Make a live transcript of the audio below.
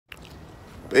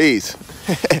Peace.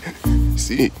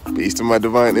 See, peace to my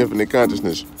divine infinite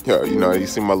consciousness. Yo, you know, you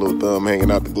see my little thumb hanging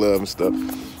out the glove and stuff.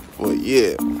 Well,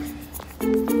 yeah.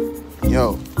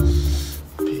 Yo,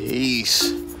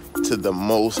 peace to the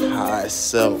most high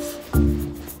self.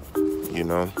 You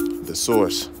know, the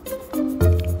source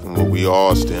from where we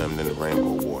all stemmed in the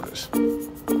rainbow waters.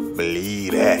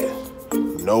 Believe that.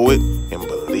 Know it and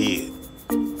believe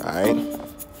it. Alright?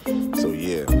 So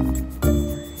yeah.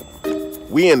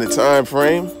 We in the time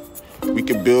frame we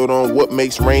can build on what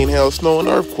makes rain, hail, snow, and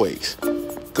earthquakes.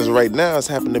 Because right now it's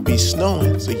happened to be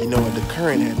snowing. So you know what, the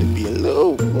current had to be a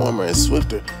little warmer and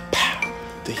swifter, pow,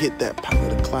 to hit that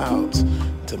pocket of clouds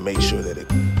to make sure that it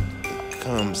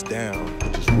comes down,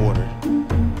 which is water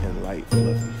and light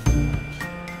fluffy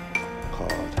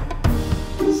called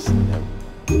snow.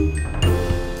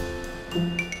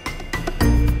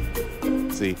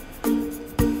 See,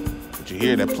 but you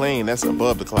hear that plane, that's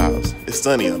above the clouds. It's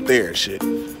sunny up there and shit.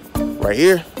 Right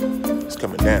here, it's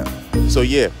coming down. So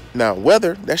yeah, now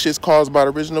weather, that shit's caused by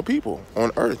the original people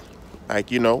on Earth.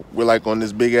 Like, you know, we're like on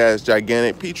this big ass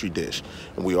gigantic petri dish,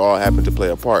 and we all happen to play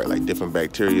a part, like different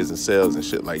bacteria and cells and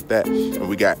shit like that. And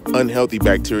we got unhealthy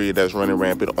bacteria that's running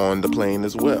rampant on the plane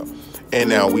as well. And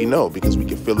now we know, because we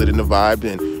can feel it in the vibe,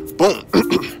 and boom,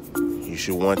 you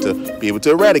should want to be able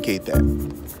to eradicate that.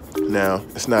 Now,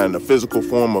 it's not in a physical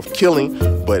form of killing,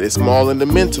 but it's more in the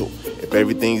mental. If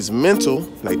everything's mental,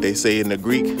 like they say in the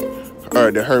Greek,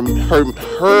 or the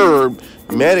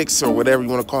hermetics, or whatever you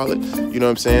want to call it, you know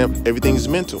what I'm saying? Everything's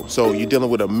mental. So you're dealing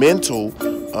with a mental,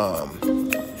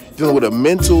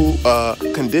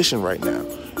 condition right now.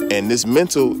 And this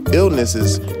mental illness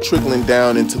is trickling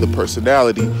down into the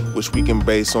personality, which we can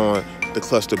base on the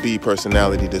cluster B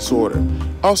personality disorder.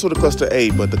 Also the cluster A,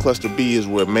 but the cluster B is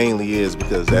where it mainly is,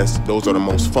 because those are the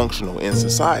most functional in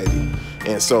society.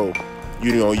 And so,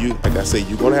 you know, like I say,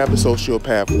 you're gonna have the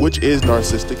sociopath, which is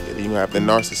narcissistic, and then you have the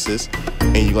narcissist,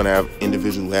 and you're gonna have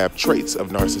individuals who have traits of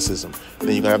narcissism.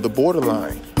 Then you're gonna have the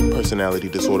borderline personality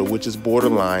disorder, which is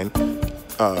borderline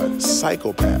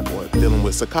psychopath, or dealing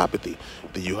with psychopathy.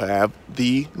 Then you have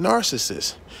the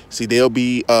narcissist. See, they'll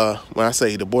be, when I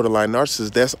say the borderline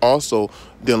narcissist, that's also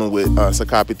dealing with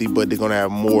psychopathy, but they're going to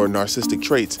have more narcissistic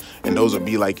traits. And those would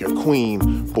be like your queen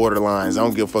borderlines. I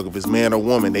don't give a fuck if it's man or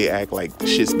woman. They act like the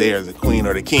shit's theirs, the queen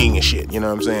or the king and shit. You know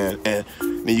what I'm saying? And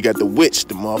then you got the witch,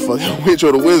 the motherfucking witch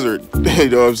or the wizard. You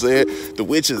know what I'm saying? The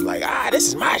witch is like, this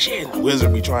is my shit. The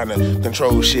wizard be trying to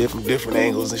control shit from different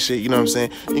angles and shit. You know what I'm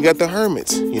saying? You got the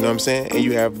hermits. You know what I'm saying? And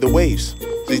you have the waifs.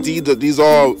 These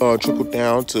all trickle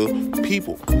down to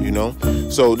people, you know?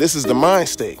 So this is the mind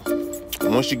state.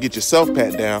 Once you get your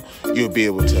self-pat down, you'll be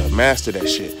able to master that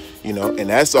shit, you know? And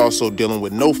that's also dealing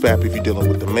with no-fap if you're dealing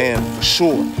with the man, for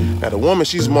sure. Now, the woman,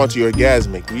 she's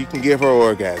multi-orgasmic. You can give her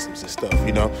orgasms and stuff,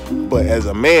 you know? But as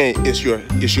a man, it's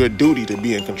your duty to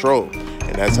be in control.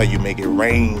 And that's how you make it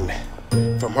rain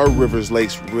from her rivers,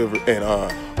 lakes,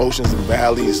 and oceans and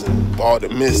valleys and all the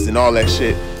mist and all that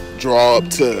shit. Draw up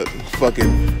to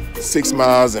fucking 6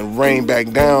 miles and rain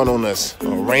back down on us,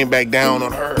 or rain back down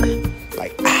on her.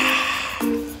 Like,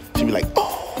 she'd be like,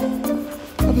 oh.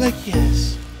 I'd be like,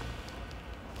 yes.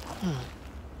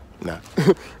 Nah.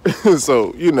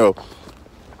 So, you know,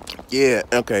 yeah,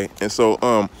 okay. And so,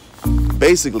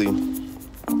 basically,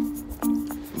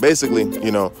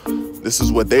 you know, this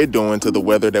is what they're doing to the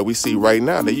weather that we see right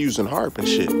now. They're using HAARP and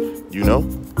shit, you know?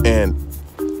 And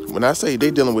when I say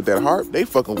they dealing with that HAARP, they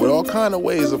fucking with all kind of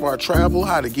ways of our travel,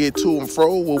 how to get to and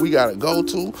fro, where we gotta go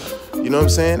to. You know what I'm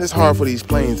saying? It's hard for these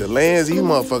planes to land. These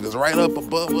motherfuckers right up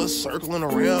above us, circling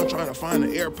around, trying to find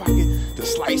an air pocket to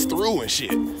slice through and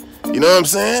shit. You know what I'm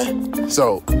saying?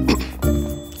 So,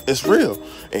 it's real.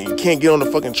 And you can't get on the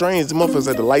fucking trains. The motherfuckers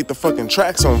had to light the fucking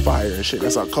tracks on fire and shit.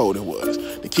 That's how cold it was.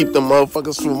 To keep them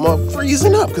motherfuckers from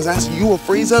freezing up. Because you will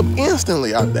freeze up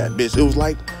instantly out that bitch. It was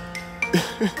like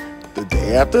the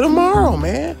day after tomorrow,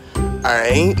 man. I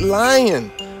ain't lying.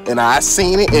 And I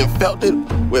seen it and felt it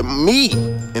with me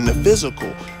in the physical,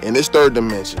 in this third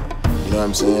dimension. You know what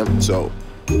I'm saying? So,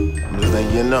 I'm just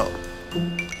letting you know,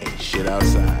 ain't shit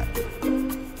outside.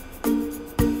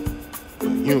 But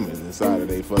humans inside of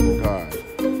they fucking cars,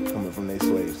 coming from their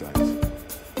slave sites.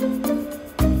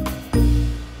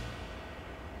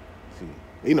 See,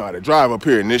 they know how to drive up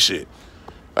here in this shit.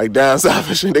 Like down south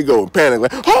and shit, they go in panic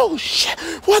like, oh shit,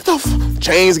 what the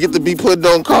chains get to be put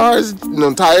on cars, you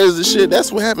know, tires and shit.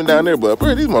 That's what happened down there. But up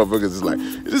here, these motherfuckers is like,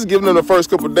 just giving them the first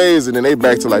couple of days and then they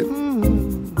back to like,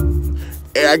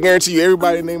 And I guarantee you,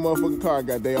 everybody in their motherfucking car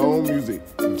got their own music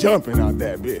jumping out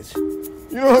that bitch.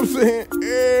 You know what I'm saying?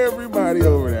 Everybody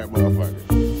over that motherfucker.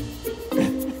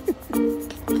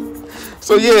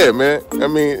 So yeah, man. I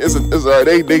mean, it's all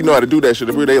right. They know how to do that shit.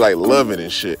 They like love it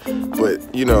and shit.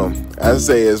 But you know, as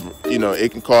I say, is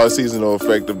it can cause seasonal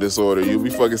affective disorder. You'll be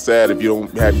fucking sad if you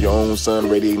don't have your own sun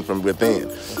radiating from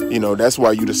within. You know, that's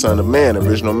why you the son of man,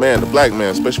 original man, the black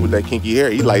man, especially with that kinky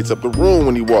hair. He lights up the room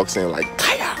when he walks in, like,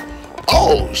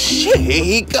 oh shit, here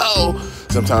he go.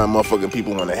 Sometimes motherfucking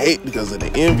people want to hate because of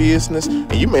the enviousness,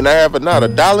 and you may not have not a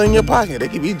dollar in your pocket. They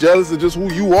can be jealous of just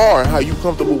who you are and how you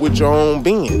comfortable with your own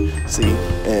being. See,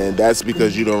 and that's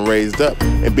because you done raised up.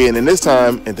 And being in this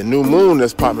time and the new moon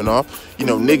that's popping off, you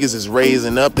know, niggas is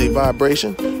raising up their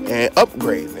vibration and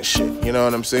upgrading and shit. You know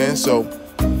what I'm saying? So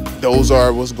those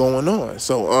are what's going on.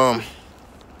 So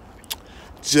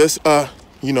just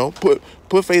you know, put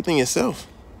faith in yourself.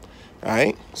 All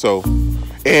right. So,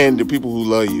 and the people who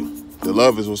love you. The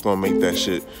love is what's gonna make that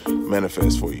shit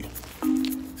manifest for you,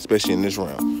 especially in this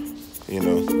round. You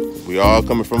know, we all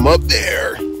coming from up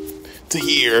there to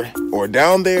here, or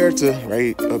down there to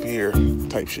right up here,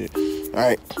 type shit. All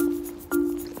right,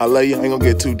 I love you. I ain't gonna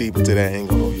get too deep into that. I ain't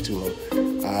gonna hold you too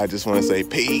long. I just want to say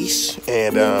peace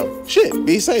and shit.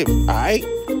 Be safe. All right.